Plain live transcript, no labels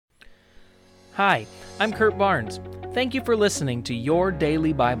Hi, I'm Kurt Barnes. Thank you for listening to Your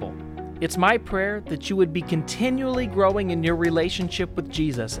Daily Bible. It's my prayer that you would be continually growing in your relationship with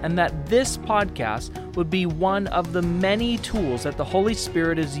Jesus and that this podcast would be one of the many tools that the Holy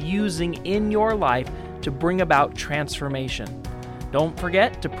Spirit is using in your life to bring about transformation. Don't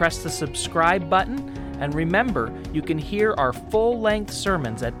forget to press the subscribe button, and remember, you can hear our full-length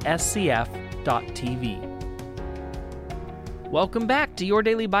sermons at scf.tv. Welcome back to Your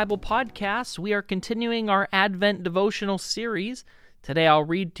Daily Bible Podcast. We are continuing our Advent devotional series. Today I'll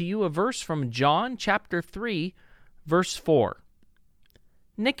read to you a verse from John chapter 3, verse 4.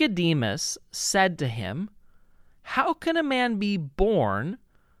 Nicodemus said to him, "How can a man be born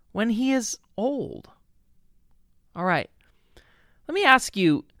when he is old?" All right, let me ask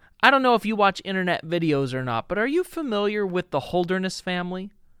you, I don't know if you watch internet videos or not, but are you familiar with the Holderness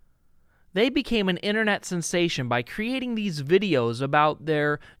family? They became an internet sensation by creating these videos about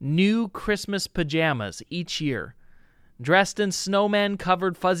their new Christmas pajamas each year. Dressed in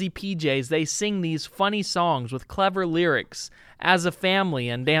snowman-covered fuzzy PJs, they sing these funny songs with clever lyrics as a family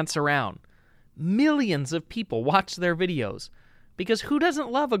and dance around. Millions of people watch their videos, because who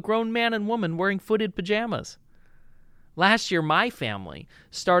doesn't love a grown man and woman wearing footed pajamas? Last year, my family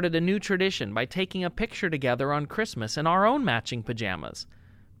started a new tradition by taking a picture together on Christmas in our own matching pajamas,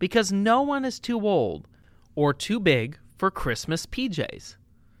 because no one is too old or too big for Christmas PJs.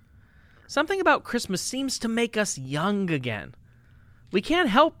 Something about Christmas seems to make us young again. We can't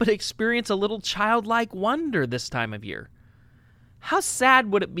help but experience a little childlike wonder this time of year. How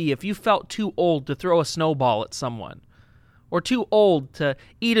sad would it be if you felt too old to throw a snowball at someone, or too old to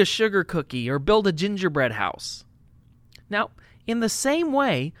eat a sugar cookie or build a gingerbread house? Now, in the same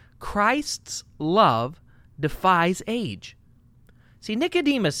way, Christ's love defies age. See,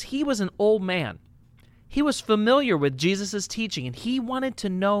 Nicodemus, he was an old man. He was familiar with Jesus' teaching, and he wanted to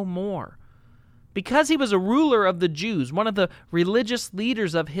know more. Because he was a ruler of the Jews, one of the religious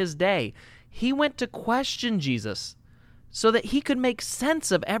leaders of his day, he went to question Jesus so that he could make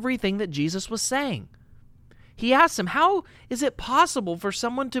sense of everything that Jesus was saying. He asked him, how is it possible for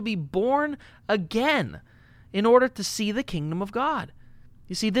someone to be born again in order to see the kingdom of God?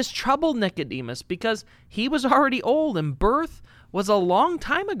 You see, this troubled Nicodemus because he was already old and birth was a long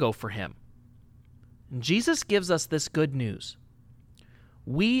time ago for him. And Jesus gives us this good news.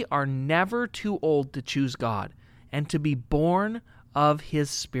 We are never too old to choose God and to be born of His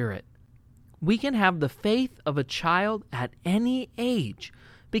Spirit. We can have the faith of a child at any age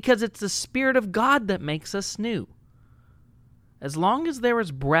because it's the Spirit of God that makes us new. As long as there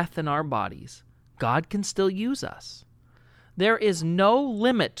is breath in our bodies, God can still use us. There is no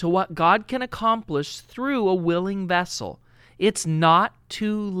limit to what God can accomplish through a willing vessel. It's not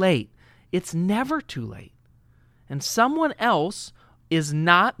too late. It's never too late. And someone else is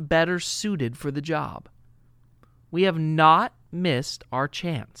not better suited for the job. We have not missed our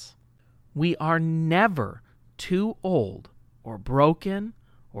chance. We are never too old or broken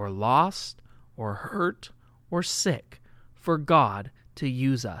or lost or hurt or sick for God to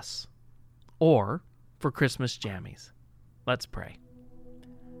use us or for Christmas jammies. Let's pray.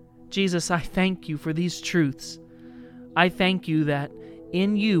 Jesus, I thank you for these truths. I thank you that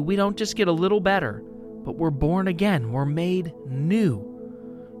in you we don't just get a little better, but we're born again. We're made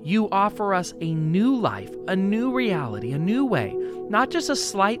new. You offer us a new life, a new reality, a new way, not just a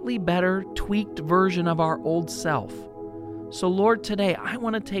slightly better, tweaked version of our old self. So Lord, today I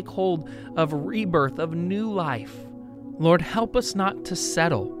want to take hold of rebirth, of new life. Lord, help us not to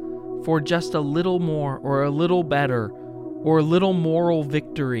settle for just a little more or a little better or a little moral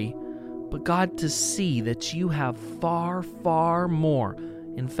victory, but God, to see that you have far, far more.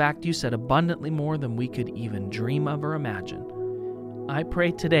 In fact, you said abundantly more than we could even dream of or imagine. I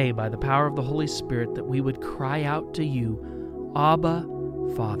pray today by the power of the Holy Spirit that we would cry out to you, Abba,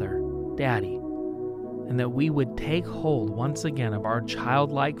 Father, Daddy, and that we would take hold once again of our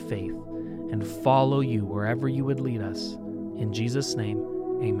childlike faith and follow you wherever you would lead us. In Jesus' name,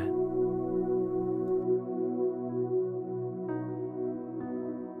 amen.